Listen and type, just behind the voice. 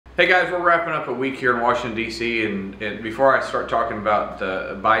Hey guys, we're wrapping up a week here in Washington, D.C. and before I start talking about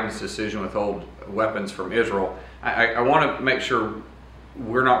Biden's decision to withhold weapons from Israel, I want to make sure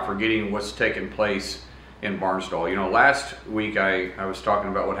we're not forgetting what's taken place in Barnsdall. You know, last week I was talking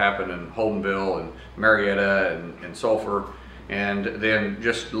about what happened in Holdenville and Marietta and Sulphur, and then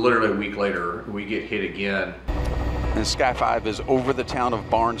just literally a week later we get hit again. And Sky 5 is over the town of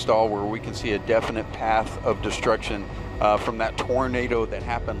Barnsdall, where we can see a definite path of destruction from that tornado that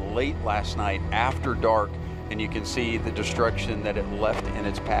happened late last night after dark. And you can see the destruction that it left in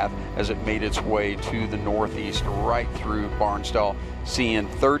its path as it made its way to the northeast right through Barnsdall, seeing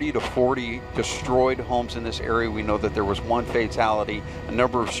 30 to 40 destroyed homes in this area. We know that there was one fatality, a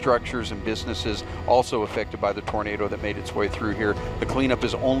number of structures and businesses also affected by the tornado that made its way through here. The cleanup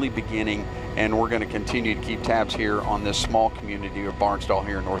is only beginning, and we're going to continue to keep tabs here on this small community of Barnsdall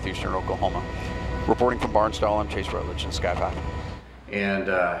here in northeastern Oklahoma. Reporting from Barnsdall, I'm Chase Rutledge in Sky 5. And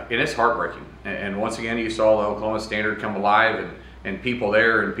it's heartbreaking. And once again, you saw the Oklahoma Standard come alive, and people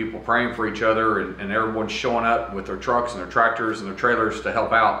there and people praying for each other, and everyone's showing up with their trucks and their tractors and their trailers to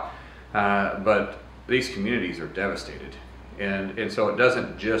help out. But these communities are devastated. And so it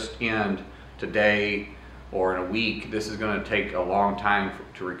doesn't just end today or in a week. This is going to take a long time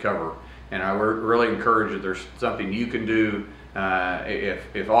to recover. And I really encourage that there's something you can do.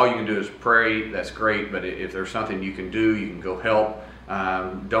 If all you can do is pray, that's great. But if there's something you can do, you can go help.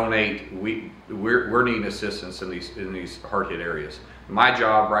 Donate. We're needing assistance in these hard-hit areas. My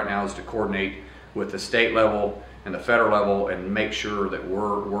job right now is to coordinate with the state level and the federal level and make sure that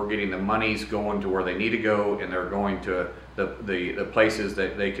we're getting the monies going to where they need to go, and they're going to the places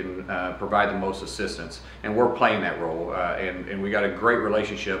that they can provide the most assistance. And we're playing that role. And we got a great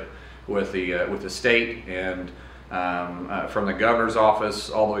relationship with the state, and from the governor's office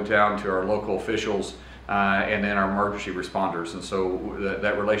all the way down to our local officials. And then our emergency responders, and so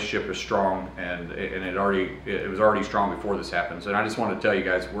that relationship is strong, and it was already strong before this happens. And I just want to tell you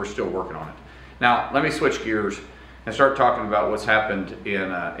guys, we're still working on it. Now let me switch gears and start talking about what's happened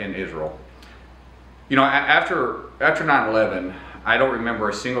in Israel. You know, after 9/11, I don't remember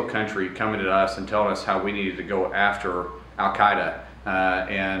a single country coming to us and telling us how we needed to go after Al-Qaeda.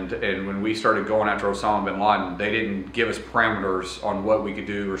 And when we started going after Osama bin Laden, they didn't give us parameters on what we could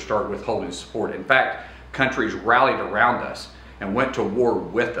do or start withholding support. In fact, countries rallied around us and went to war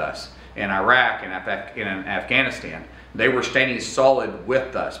with us in Iraq and in Afghanistan. They were standing solid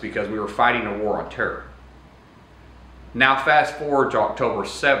with us because we were fighting a war on terror. Now fast forward to October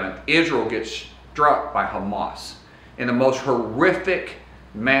 7th, Israel gets struck by Hamas in the most horrific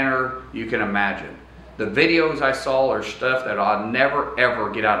manner you can imagine. The videos I saw are stuff that I'll never ever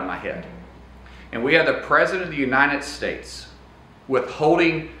get out of my head. And we have the President of the United States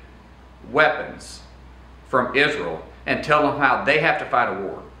withholding weapons from Israel and telling them how they have to fight a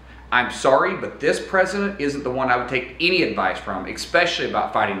war. I'm sorry, but this president isn't the one I would take any advice from, especially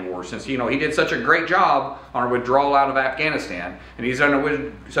about fighting wars, since, you know, he did such a great job on our withdrawal out of Afghanistan, and he's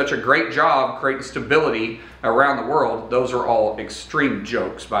done such a great job creating stability around the world. Those are all extreme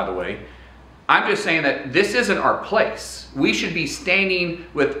jokes, by the way. I'm just saying that this isn't our place. We should be standing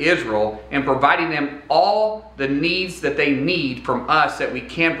with Israel and providing them all the needs that they need from us that we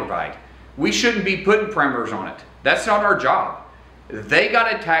can provide. We shouldn't be putting parameters on it. That's not our job. They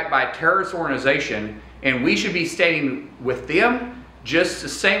got attacked by a terrorist organization, and we should be standing with them just the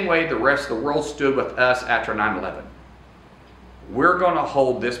same way the rest of the world stood with us after 9/11. We're going to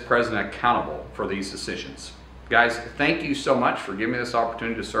hold this president accountable for these decisions. Guys, thank you so much for giving me this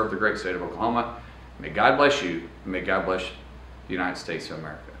opportunity to serve the great state of Oklahoma. May God bless you, and may God bless the United States of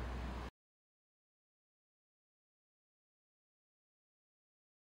America.